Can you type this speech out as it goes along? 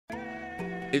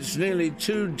It's nearly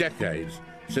 2 decades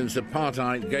since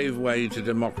apartheid gave way to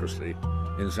democracy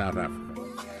in South Africa.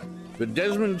 But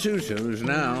Desmond Tutu is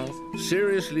now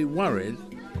seriously worried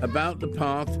about the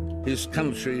path his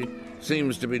country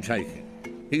seems to be taking.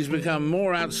 He's become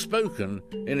more outspoken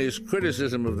in his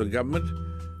criticism of the government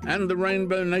and the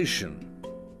Rainbow Nation,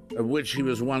 of which he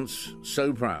was once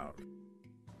so proud.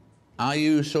 Are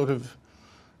you sort of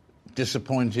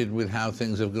disappointed with how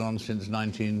things have gone since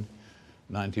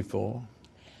 1994?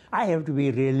 I have to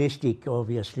be realistic,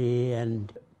 obviously, and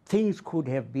things could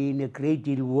have been a great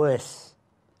deal worse.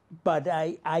 But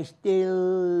I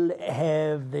still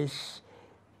have this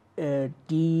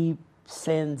deep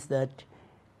sense that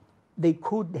they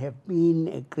could have been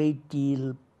a great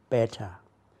deal better.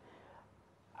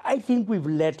 I think we've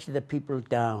let the people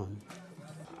down.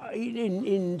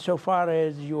 In so far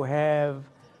as you have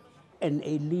an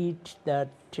elite that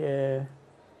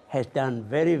has done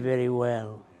very, very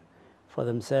well for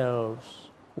themselves,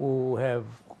 who have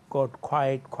got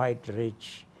quite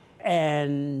rich.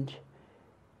 And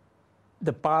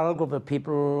the bulk of the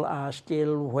people are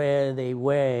still where they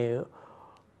were,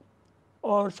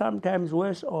 or sometimes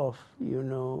worse off, you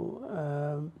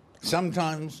know.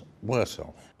 Sometimes worse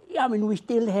off. I mean, we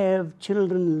still have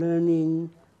children learning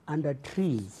under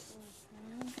trees.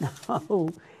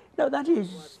 Now that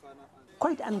is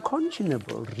quite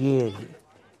unconscionable, really,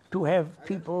 to have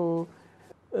people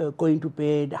going to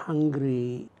bed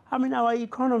hungry. I mean, our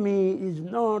economy is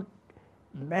not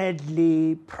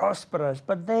madly prosperous,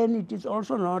 but then it is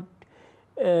also not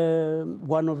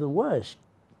one of the worst.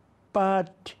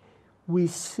 But we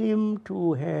seem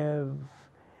to have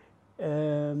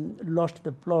lost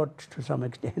the plot to some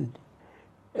extent.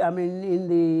 I mean, in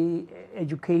the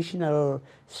educational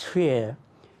sphere,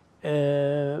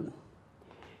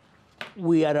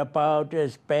 we are about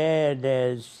as bad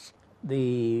as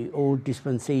the old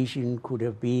dispensation could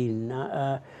have been.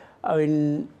 I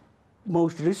mean,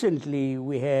 most recently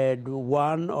we had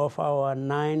one of our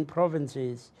 9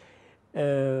 provinces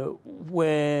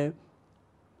where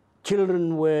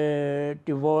children were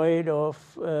devoid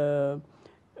of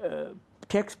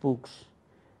textbooks.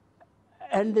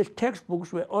 And the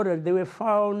textbooks were ordered, they were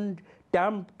found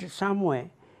dumped somewhere.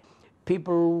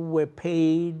 People were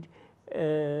paid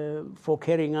for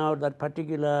carrying out that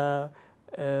particular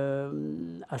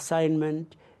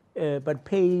assignment, but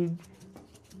paid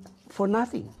for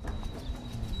nothing.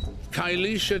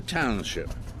 Khayelitsha Township,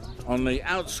 on the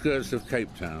outskirts of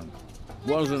Cape Town,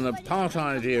 was an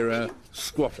apartheid-era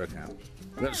squatter camp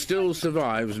that still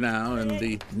survives now in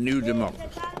the new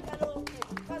democracy.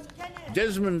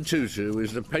 Desmond Tutu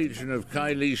is the patron of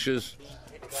Khayelitsha's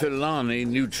Filani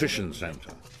Nutrition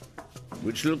Centre,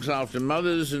 which looks after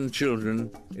mothers and children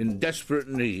in desperate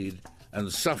need and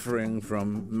suffering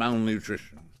from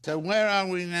malnutrition. So where are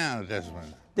we now,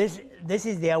 Desmond? This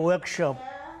is their workshop.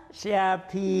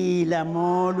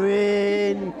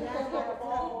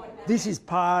 This is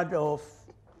part of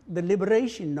the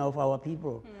liberation of our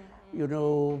people, you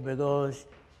know, because,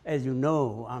 as you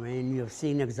know, I mean, you've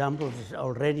seen examples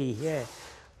already here.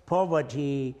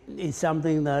 Poverty is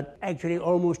something that actually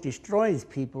almost destroys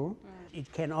people.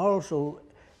 It can also,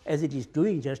 as it is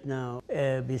doing just now,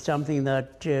 be something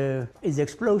that is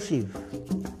explosive.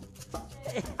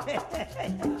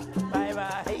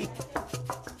 Bye-bye.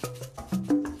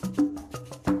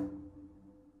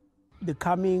 The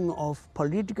coming of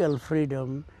political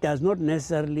freedom does not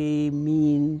necessarily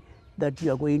mean that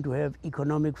you are going to have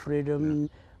economic freedom.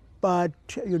 But,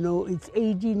 you know, it's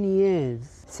 18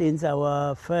 years since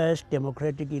our first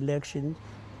democratic election.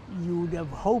 You would have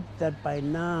hoped that by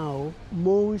now,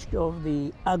 most of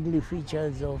the ugly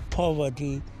features of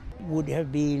poverty would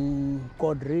have been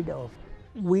got rid of.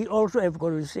 We also have got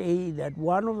to say that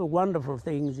one of the wonderful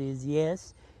things is,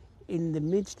 yes, in the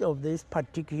midst of this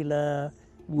particular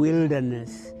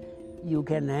wilderness, you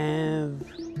can have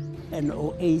an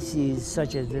oasis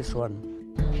such as this one.